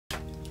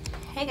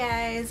Hey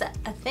guys,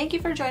 thank you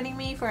for joining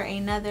me for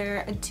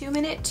another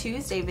 2-Minute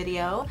Tuesday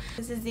video.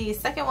 This is the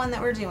second one that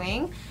we're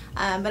doing,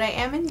 but I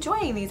am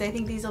enjoying these. I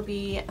think these will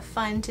be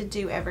fun to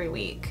do every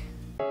week.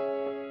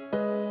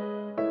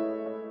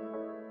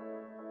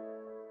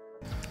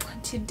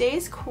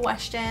 Today's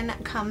question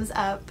comes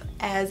up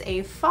as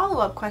a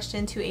follow-up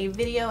question to a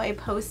video I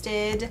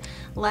posted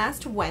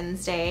last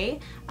Wednesday.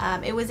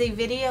 It was a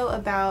video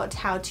about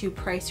how to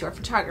price your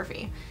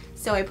photography.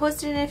 So I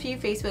posted in a few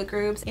Facebook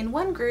groups. In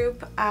one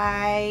group,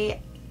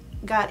 I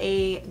got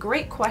a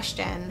great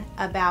question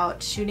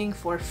about shooting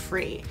for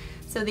free.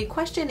 So the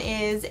question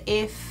is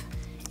if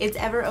it's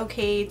ever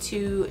okay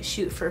to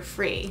shoot for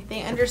free.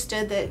 They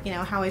understood that,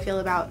 how I feel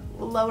about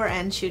lower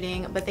end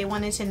shooting, but they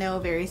wanted to know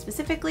very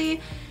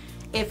specifically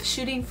if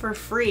shooting for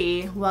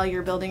free while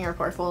you're building your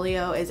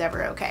portfolio is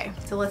ever okay.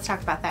 So let's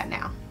talk about that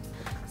now.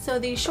 So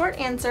the short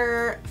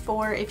answer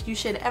for if you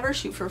should ever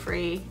shoot for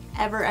free,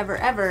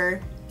 ever,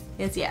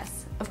 is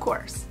yes, of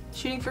course.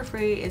 Shooting for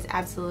free is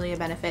absolutely a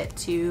benefit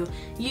to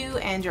you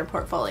and your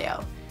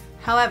portfolio.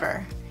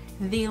 However,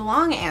 the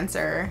long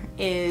answer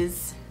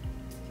is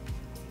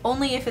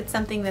only if it's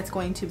something that's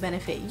going to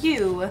benefit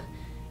you,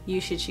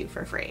 you should shoot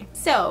for free.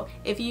 So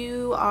if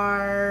you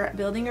are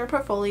building your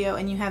portfolio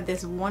and you have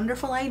this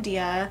wonderful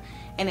idea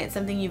and it's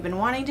something you've been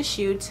wanting to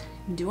shoot,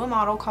 do a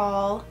model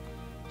call,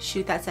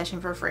 shoot that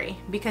session for free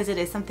because it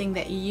is something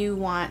that you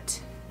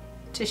want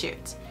to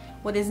shoot.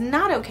 What is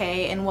not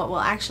okay and what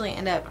will actually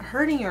end up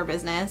hurting your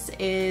business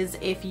is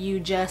if you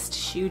just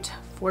shoot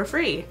for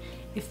free.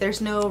 If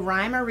there's no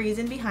rhyme or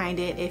reason behind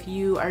it, if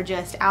you are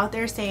just out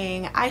there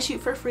saying, I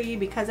shoot for free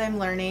because I'm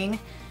learning,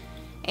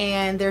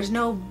 and there's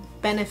no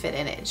benefit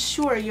in it.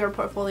 Sure, your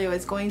portfolio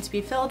is going to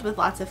be filled with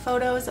lots of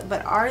photos,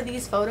 but are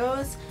these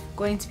photos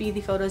going to be the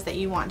photos that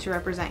you want to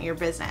represent your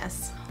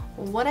business?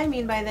 What I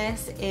mean by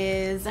this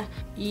is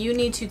you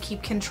need to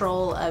keep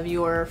control of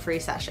your free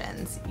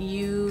sessions.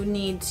 You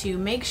need to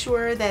make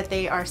sure that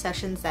they are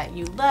sessions that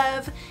you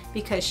love,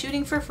 because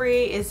shooting for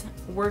free is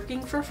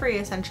working for free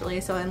essentially.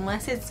 So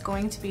unless it's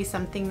going to be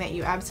something that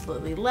you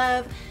absolutely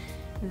love,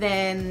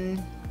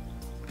 then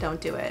don't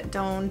do it.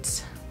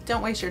 Don't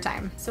waste your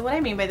time. So what I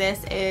mean by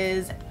this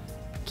is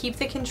keep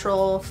the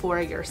control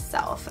for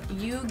yourself.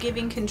 You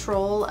giving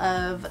control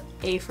of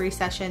a free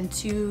session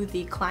to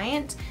the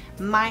client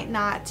might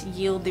not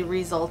yield the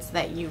results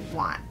that you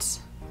want.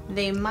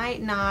 They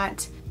might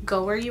not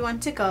go where you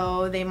want to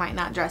go. They might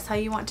not dress how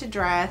you want to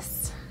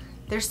dress.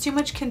 There's too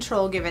much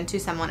control given to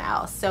someone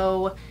else.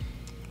 So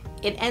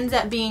it ends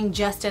up being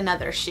just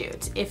another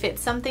shoot. If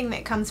it's something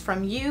that comes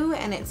from you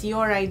and it's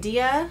your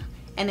idea,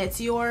 and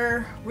it's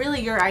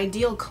really your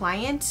ideal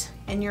client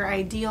and your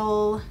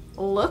ideal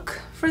look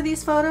for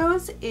these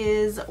photos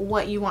is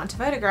what you want to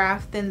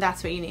photograph, then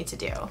that's what you need to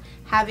do.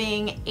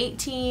 Having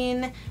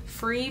 18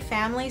 free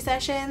family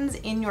sessions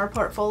in your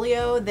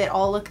portfolio that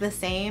all look the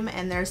same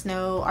and there's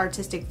no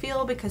artistic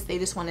feel because they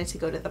just wanted to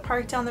go to the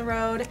park down the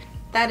road,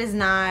 that is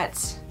not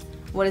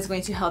what is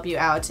going to help you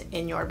out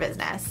in your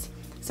business.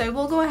 So I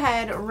will go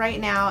ahead right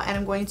now and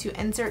I'm going to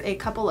insert a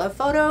couple of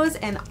photos,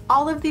 and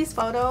all of these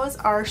photos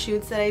are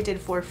shoots that I did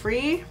for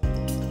free.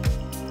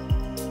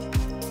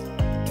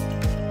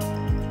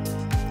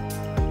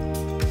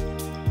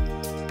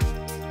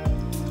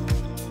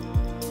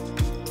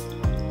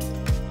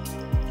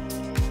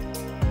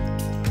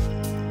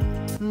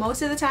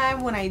 Most of the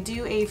time when I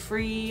do a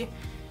free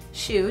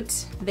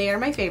shoot, they are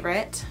my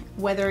favorite.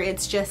 Whether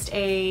it's just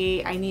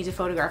I need to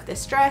photograph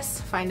this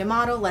dress, find a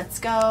model, let's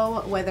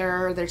go.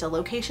 Whether there's a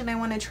location I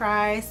want to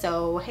try,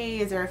 so hey,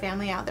 is there a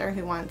family out there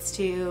who wants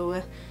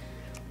to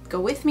go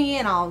with me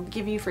and I'll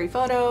give you free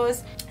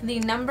photos. The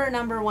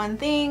number one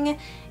thing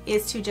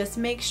is to just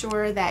make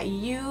sure that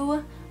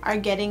you are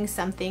getting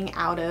something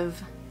out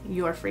of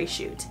your free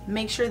shoot.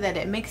 Make sure that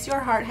it makes your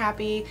heart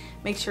happy,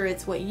 make sure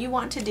it's what you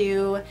want to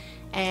do,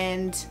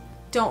 and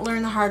don't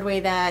learn the hard way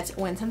that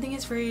when something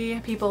is free,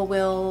 people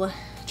will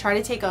try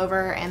to take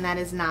over, and that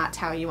is not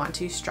how you want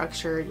to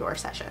structure your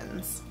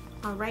sessions.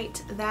 All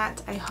right,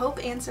 that I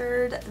hope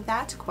answered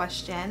that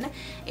question.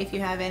 If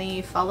you have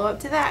any follow-up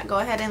to that, go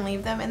ahead and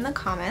leave them in the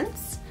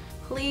comments.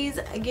 Please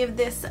give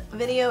this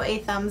video a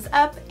thumbs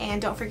up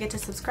and don't forget to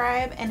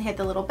subscribe and hit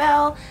the little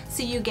bell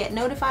so you get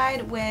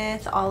notified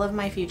with all of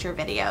my future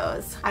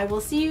videos. I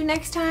will see you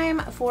next time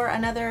for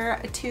another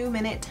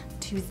 2-Minute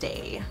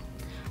Tuesday.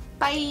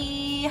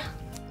 Bye!